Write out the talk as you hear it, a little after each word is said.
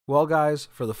Well, guys,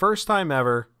 for the first time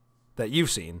ever, that you've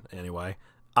seen anyway,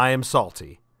 I am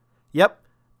salty. Yep,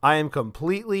 I am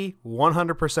completely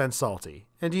 100% salty.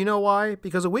 And do you know why?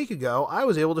 Because a week ago, I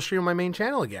was able to stream my main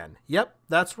channel again. Yep,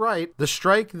 that's right. The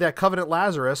strike that Covenant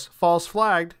Lazarus false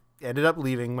flagged ended up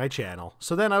leaving my channel.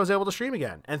 So then I was able to stream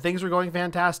again, and things were going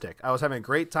fantastic. I was having a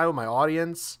great time with my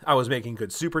audience. I was making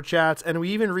good super chats, and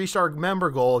we even reached our member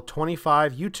goal of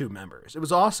 25 YouTube members. It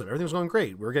was awesome. Everything was going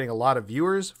great. We were getting a lot of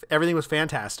viewers. Everything was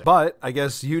fantastic. But I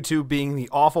guess YouTube, being the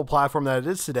awful platform that it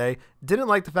is today, didn't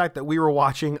like the fact that we were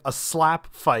watching a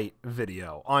slap fight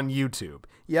video on YouTube.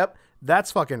 Yep,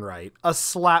 that's fucking right. A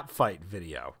slap fight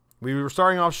video. We were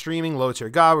starting off streaming Low Tier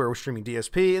God, we were streaming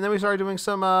DSP, and then we started doing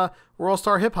some World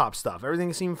Star Hip Hop stuff.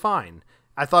 Everything seemed fine.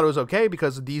 I thought it was okay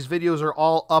because these videos are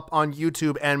all up on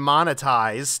YouTube and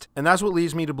monetized, and that's what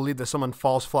leads me to believe that someone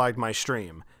false flagged my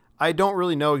stream. I don't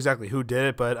really know exactly who did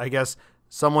it, but I guess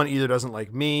someone either doesn't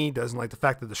like me, doesn't like the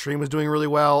fact that the stream was doing really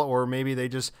well, or maybe they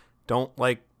just don't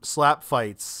like slap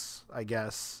fights, I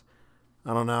guess.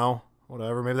 I don't know.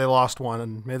 Whatever, maybe they lost one,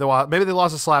 and maybe they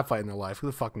lost a slap fight in their life. Who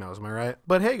the fuck knows, am I right?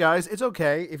 But hey guys, it's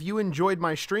okay. If you enjoyed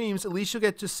my streams, at least you'll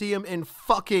get to see them in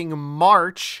fucking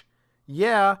March.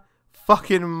 Yeah,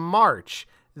 fucking March.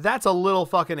 That's a little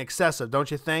fucking excessive, don't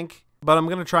you think? But I'm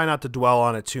gonna try not to dwell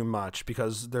on it too much,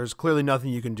 because there's clearly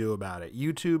nothing you can do about it.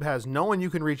 YouTube has no one you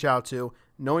can reach out to,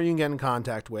 no one you can get in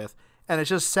contact with, and it's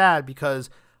just sad because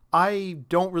I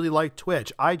don't really like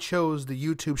Twitch. I chose the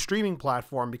YouTube streaming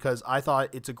platform because I thought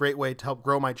it's a great way to help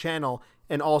grow my channel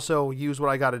and also use what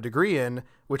I got a degree in,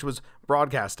 which was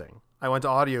broadcasting. I went to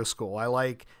audio school. I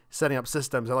like setting up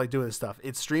systems. I like doing this stuff.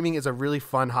 Streaming is a really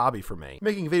fun hobby for me.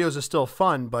 Making videos is still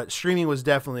fun, but streaming was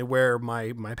definitely where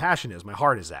my passion is, my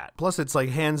heart is at. Plus, it's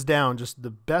like hands down just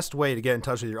the best way to get in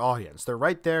touch with your audience. They're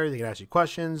right there. They can ask you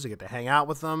questions. You get to hang out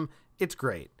with them. It's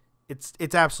great.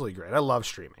 It's absolutely great. I love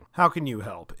streaming. How can you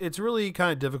help? It's really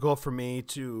kind of difficult for me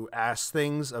to ask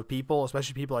things of people,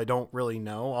 especially people I don't really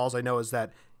know. All I know is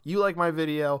that you like my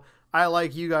video, I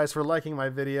like you guys for liking my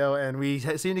video, and we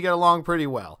seem to get along pretty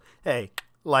well. Hey,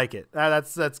 like it.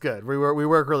 That's good. We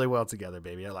work really well together,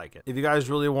 baby. I like it. If you guys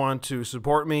really want to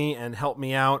support me and help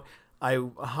me out, I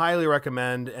highly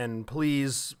recommend and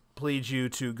please plead you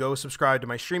to go subscribe to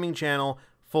my streaming channel,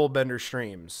 FullBender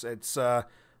Streams. It's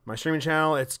my streaming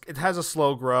channel, it has a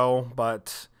slow grow,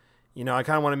 but, you know, I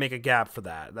kind of want to make a gap for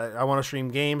that. I want to stream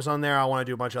games on there. I want to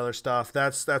do a bunch of other stuff.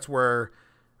 That's where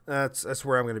I'm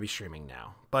going to be streaming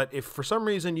now. But if for some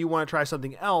reason you want to try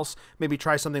something else, maybe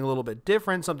try something a little bit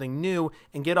different, something new,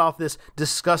 and get off this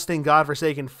disgusting,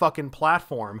 godforsaken fucking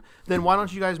platform, then why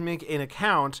don't you guys make an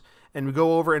account and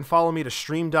go over and follow me to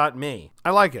stream.me. I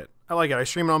like it. I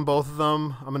stream it on both of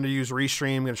them. I'm going to use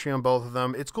Restream. I'm going to stream on both of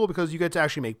them. It's cool because you get to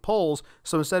actually make polls.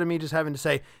 So instead of me just having to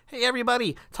say, hey,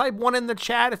 everybody, type 1 in the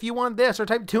chat if you want this, or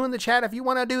type 2 in the chat if you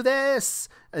want to do this.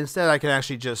 Instead, I can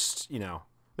actually just, you know,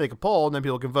 make a poll, and then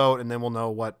people can vote, and then we'll know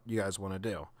what you guys want to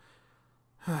do.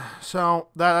 So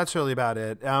that's really about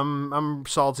it. I'm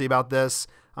salty about this.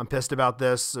 I'm pissed about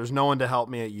this. There's no one to help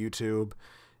me at YouTube.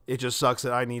 It just sucks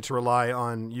that I need to rely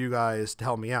on you guys to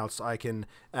help me out so I can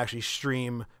actually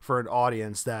stream for an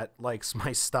audience that likes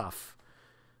my stuff.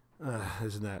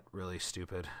 Isn't that really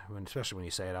stupid? Especially when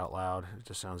you say it out loud. It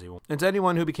just sounds evil. And to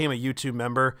anyone who became a YouTube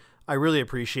member, I really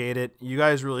appreciate it. You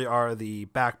guys really are the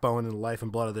backbone and the life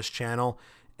and blood of this channel.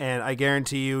 And I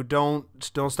guarantee you, don't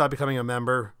stop becoming a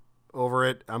member over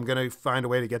it. I'm going to find a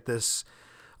way to get this.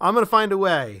 I'm going to find a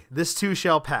way. This too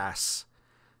shall pass.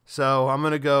 So I'm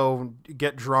going to go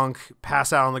get drunk,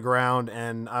 pass out on the ground,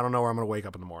 and I don't know where I'm going to wake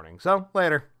up in the morning. So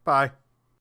later. Bye.